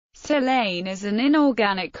Silane is an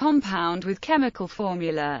inorganic compound with chemical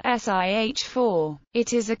formula SiH4.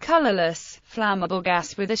 It is a colorless, flammable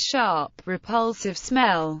gas with a sharp, repulsive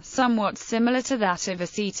smell, somewhat similar to that of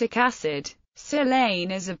acetic acid.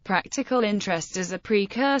 Silane is of practical interest as a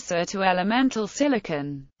precursor to elemental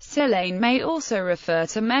silicon. Silane may also refer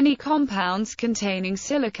to many compounds containing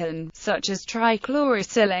silicon, such as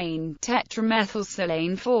trichlorosilane,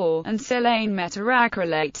 tetramethylsilane-4, and silane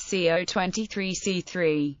metaacrylate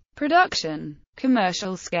CO23C3. Production.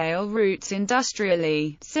 Commercial scale routes.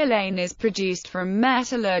 Industrially, silane is produced from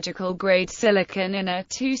metallurgical-grade silicon in a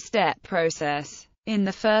two-step process. In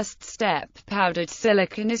the first step, powdered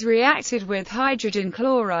silicon is reacted with hydrogen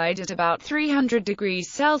chloride at about 300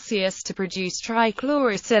 degrees Celsius to produce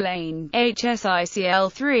trichlorosilane,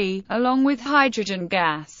 HSiCl3, along with hydrogen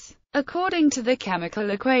gas. According to the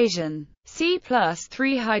chemical equation, C plus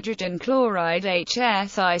 3 hydrogen chloride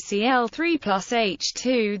HSiCl3 plus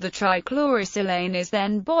H2, the trichlorosilane is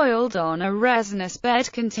then boiled on a resinous bed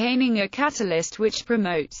containing a catalyst which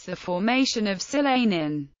promotes the formation of silane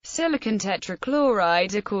in silicon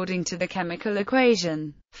tetrachloride according to the chemical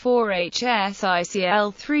equation.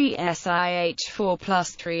 4HSiCl3 SiH4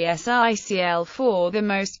 plus 3SiCl4. The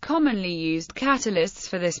most commonly used catalysts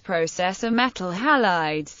for this process are metal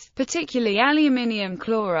halides, particularly aluminium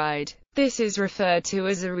chloride. This is referred to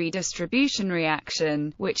as a redistribution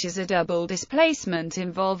reaction, which is a double displacement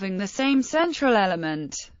involving the same central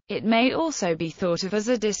element. It may also be thought of as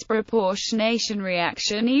a disproportionation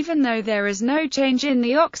reaction even though there is no change in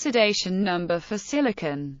the oxidation number for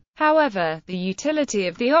silicon. However, the utility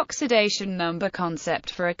of the oxidation number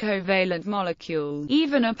concept for a covalent molecule,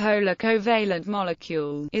 even a polar covalent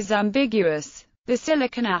molecule, is ambiguous. The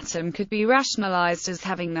silicon atom could be rationalized as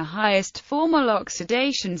having the highest formal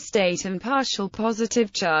oxidation state and partial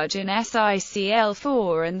positive charge in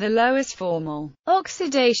SiCl4 and the lowest formal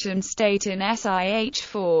oxidation state in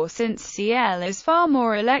SiH4 since Cl is far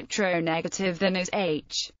more electronegative than is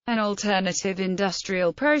H. An alternative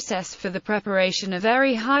industrial process for the preparation of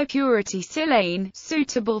very high-purity silane,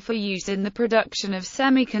 suitable for use in the production of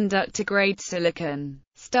semiconductor-grade silicon,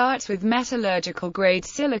 starts with metallurgical-grade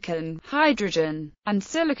silicon, hydrogen, and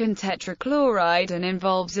silicon tetrachloride and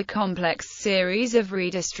involves a complex series of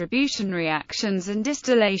redistribution reactions and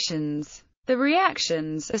distillations. The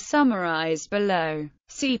reactions are summarized below.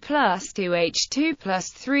 C plus 2H2 plus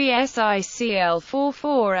 3 SiCl4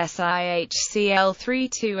 4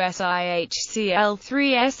 SiHCl3 2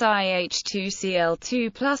 SiHCl3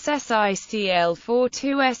 SiH2Cl2 plus SiCl4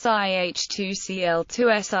 2 SiH2Cl2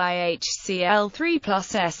 SiHCl3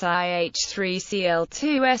 plus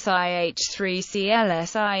SiH3Cl2 SiH3Cl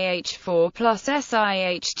SiH4 plus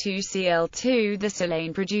SiH2Cl2. The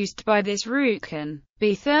silane produced by this route can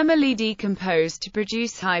be thermally decomposed to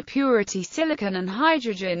produce high-purity silicon and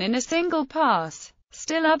hydrogen in a single pass.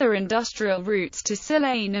 Still other industrial routes to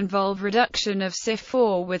silane involve reduction of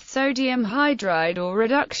SiF4 with sodium hydride or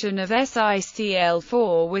reduction of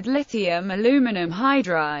SiCl4 with lithium aluminum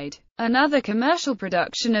hydride. Another commercial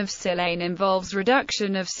production of silane involves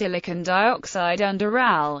reduction of silicon dioxide under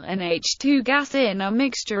Al and H2 gas in a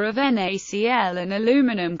mixture of NaCl and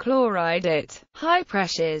aluminum chloride at high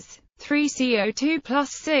pressures. 3CO2 plus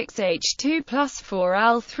 6H2 plus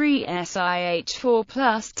 4Al3 SiH4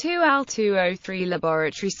 plus 2Al2O3.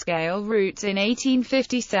 Laboratory scale routes. In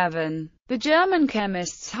 1857, the German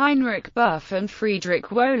chemists Heinrich Buff and Friedrich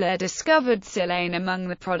Wöhler discovered silane among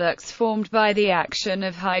the products formed by the action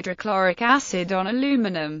of hydrochloric acid on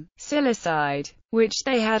aluminum silicide, which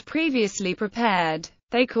they had previously prepared.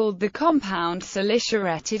 They called the compound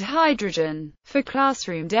siliciuretted hydrogen. For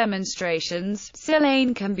classroom demonstrations,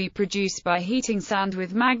 silane can be produced by heating sand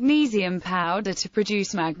with magnesium powder to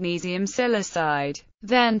produce magnesium silicide,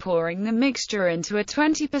 then pouring the mixture into a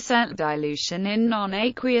 20% dilution in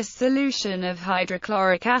non-aqueous solution of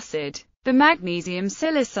hydrochloric acid. The magnesium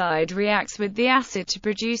silicide reacts with the acid to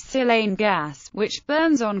produce silane gas, which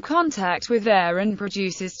burns on contact with air and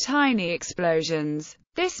produces tiny explosions.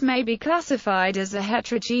 This may be classified as a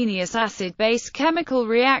heterogeneous acid-base chemical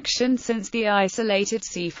reaction since the isolated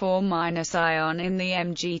C4- ion in the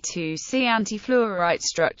Mg2C antifluorite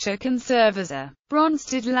structure can serve as a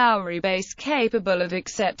Bronsted-Lowry base capable of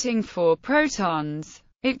accepting 4 protons.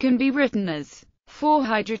 It can be written as 4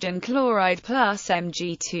 hydrogen chloride plus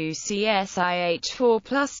Mg2CSiH4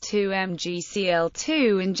 plus 2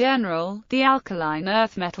 MgCl2. In general, the alkaline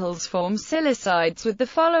earth metals form silicides with the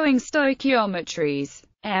following stoichiometries: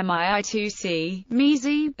 Mi2C,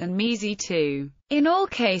 Mz, and Mz2. In all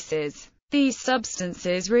cases, These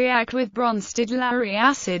substances react with bronzostylary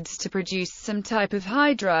acids to produce some type of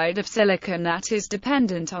hydride of silicon that is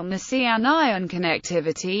dependent on the C-anion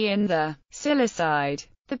connectivity in the silicide.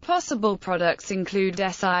 The possible products include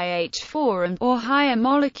SiH4 and or higher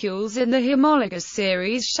molecules in the homologous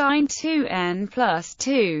series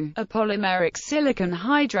Shine2n+2, a polymeric silicon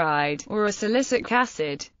hydride, or a silicic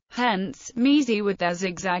acid. Hence, MESI with their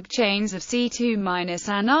zigzag chains of C2-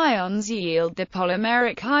 anions yield the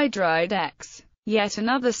polymeric hydride X. Yet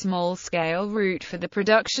another small-scale route for the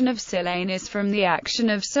production of silane is from the action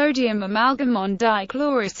of sodium amalgam on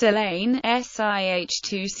dichlorosilane,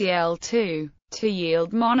 SiH2Cl2, to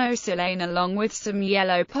yield monosilane along with some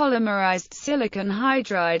yellow polymerized silicon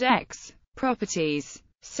hydride X. Properties.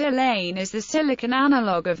 Silane is the silicon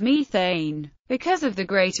analog of methane. Because of the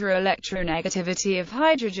greater electronegativity of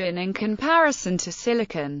hydrogen in comparison to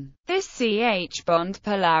silicon, this CH bond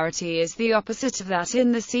polarity is the opposite of that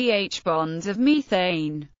in the CH bonds of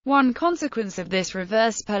methane. One consequence of this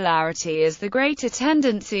reverse polarity is the greater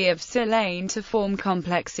tendency of silane to form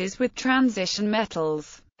complexes with transition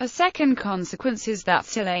metals. A second consequence is that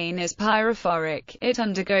silane is pyrophoric. It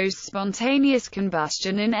undergoes spontaneous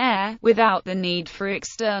combustion in air, without the need for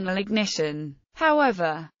external ignition.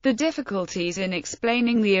 However, the difficulties in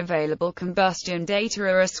explaining the available combustion data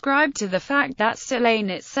are ascribed to the fact that silane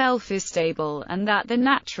itself is stable, and that the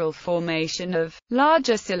natural formation of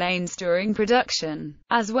larger silanes during production,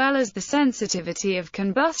 as well as the sensitivity of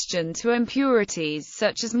combustion to impurities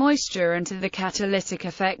such as moisture and to the catalytic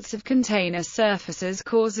effects of container surfaces,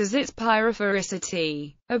 causes its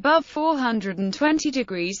pyrophoricity. Above 420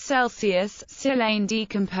 degrees Celsius, silane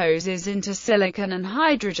decomposes into silicon and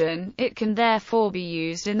hydrogen. It can therefore be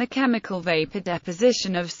used in the chemical vapor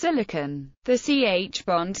deposition of silicon. The CH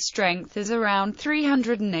bond strength is around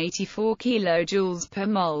 384 kJ per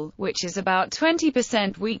mole, which is about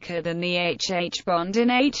 20% weaker than the HH bond in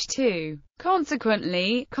H2.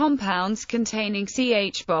 Consequently, compounds containing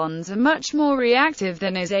CH bonds are much more reactive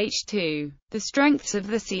than is H2. The strength of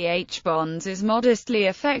the CH bonds is modestly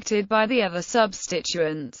affected by the other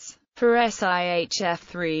substituents. For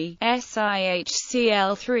SiHF3,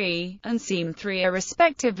 SiHCl3, and SiM3 are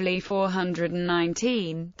respectively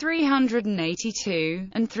 419, 382,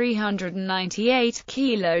 and 398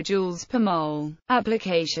 kJ per mole.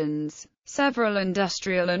 Applications. Several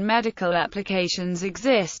industrial and medical applications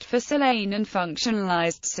exist for silane and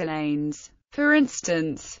functionalized silanes. For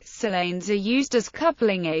instance, silanes are used as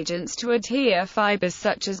coupling agents to adhere fibers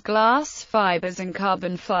such as glass fibers and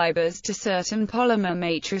carbon fibers to certain polymer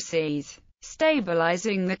matrices,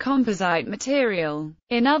 stabilizing the composite material.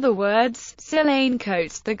 In other words, silane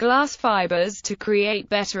coats the glass fibers to create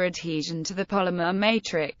better adhesion to the polymer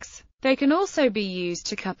matrix. They can also be used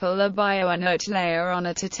to couple a bioinert layer on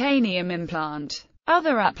a titanium implant.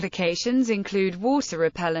 Other applications include water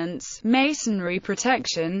repellents, masonry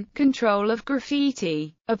protection, control of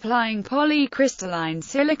graffiti, applying polycrystalline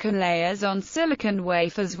silicon layers on silicon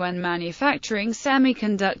wafers when manufacturing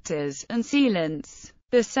semiconductors, and sealants.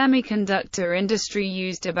 The semiconductor industry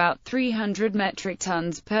used about 300 metric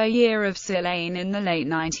tons per year of silane in the late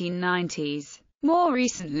 1990s. More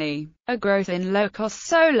recently, a growth in low-cost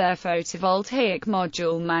solar photovoltaic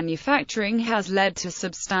module manufacturing has led to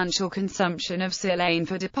substantial consumption of silane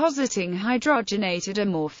for depositing hydrogenated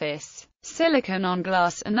amorphous silicon on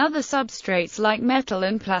glass and other substrates like metal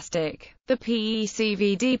and plastic. The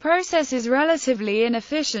PECVD process is relatively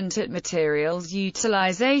inefficient at materials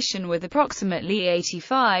utilization, with approximately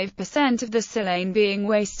 85% of the silane being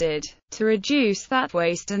wasted. To reduce that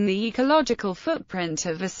waste and the ecological footprint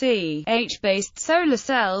of a CH-based solar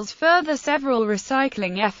cells, further several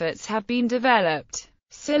recycling efforts have been developed.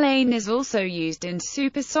 Silane is also used in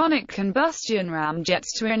supersonic combustion ramjets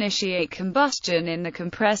to initiate combustion in the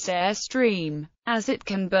compressed air stream. As it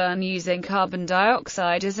can burn using carbon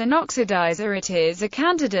dioxide as an oxidizer, it is a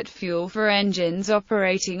candidate fuel for engines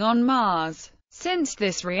operating on Mars. Since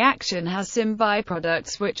this reaction has some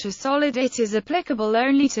byproducts which are solid, it is applicable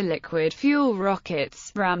only to liquid fuel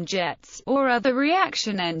rockets, ramjets, or other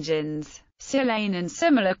reaction engines. Silane and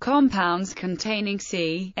similar compounds containing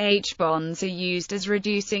CH bonds are used as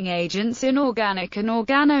reducing agents in organic and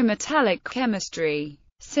organometallic chemistry.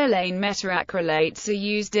 Silane metaacrylates are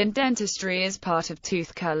used in dentistry as part of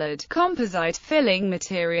tooth-colored composite filling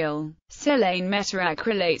material. Silane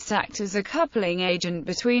metaacrylates act as a coupling agent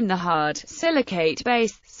between the hard,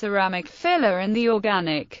 silicate-based, ceramic filler and the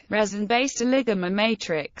organic, resin-based oligomer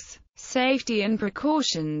matrix. Safety and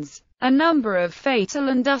precautions. A number of fatal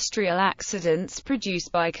industrial accidents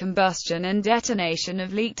produced by combustion and detonation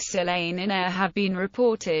of leaked silane in air have been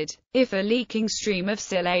reported. If a leaking stream of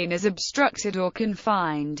silane is obstructed or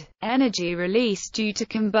confined, energy release due to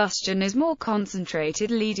combustion is more concentrated,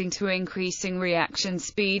 leading to increasing reaction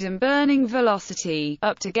speed and burning velocity,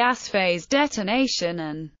 up to gas phase detonation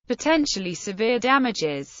and potentially severe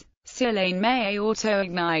damages. Silane may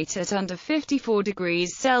auto-ignite at under 54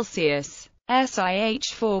 degrees Celsius.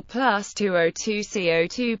 SiH4 plus 2O2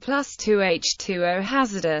 CO2 plus 2H2O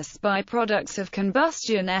hazardous byproducts of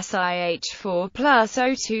combustion SiH4 plus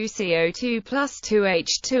O2 CO2 plus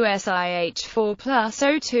 2H2 SiH4 plus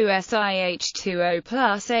O2 SiH2O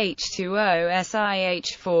plus H2O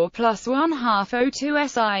SiH4 plus 1/2 O2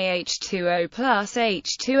 SiH2O plus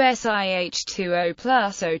H2 SiH2O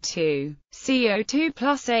plus O2 CO2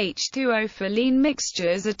 plus H2O for lean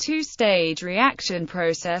mixtures. A two-stage reaction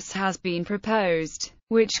process has been proposed,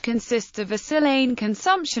 which consists of a silane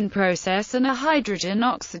consumption process and a hydrogen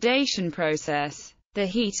oxidation process. The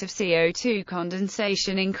heat of CO2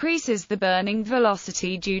 condensation increases the burning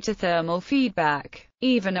velocity due to thermal feedback.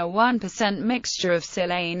 Even a 1% mixture of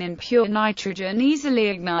silane and pure nitrogen easily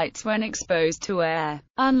ignites when exposed to air.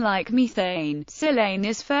 Unlike methane, silane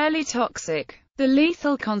is fairly toxic. The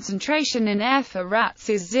lethal concentration in air for rats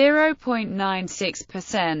is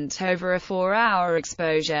 0.96% over a 4-hour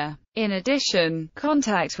exposure. In addition,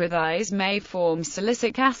 contact with eyes may form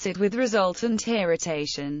silicic acid with resultant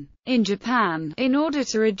irritation. In Japan, in order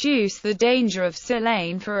to reduce the danger of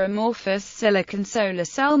silane for amorphous silicon solar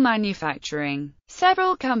cell manufacturing,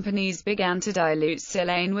 several companies began to dilute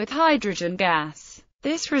silane with hydrogen gas.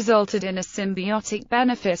 This resulted in a symbiotic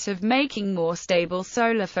benefit of making more stable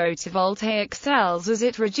solar photovoltaic cells as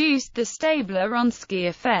it reduced the Stabler-Wronski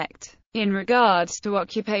effect. In regards to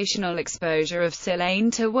occupational exposure of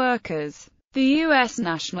silane to workers, the U.S.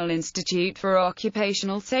 National Institute for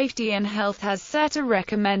Occupational Safety and Health has set a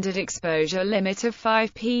recommended exposure limit of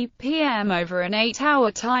 5 ppm over an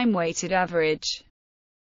 8-hour time-weighted average.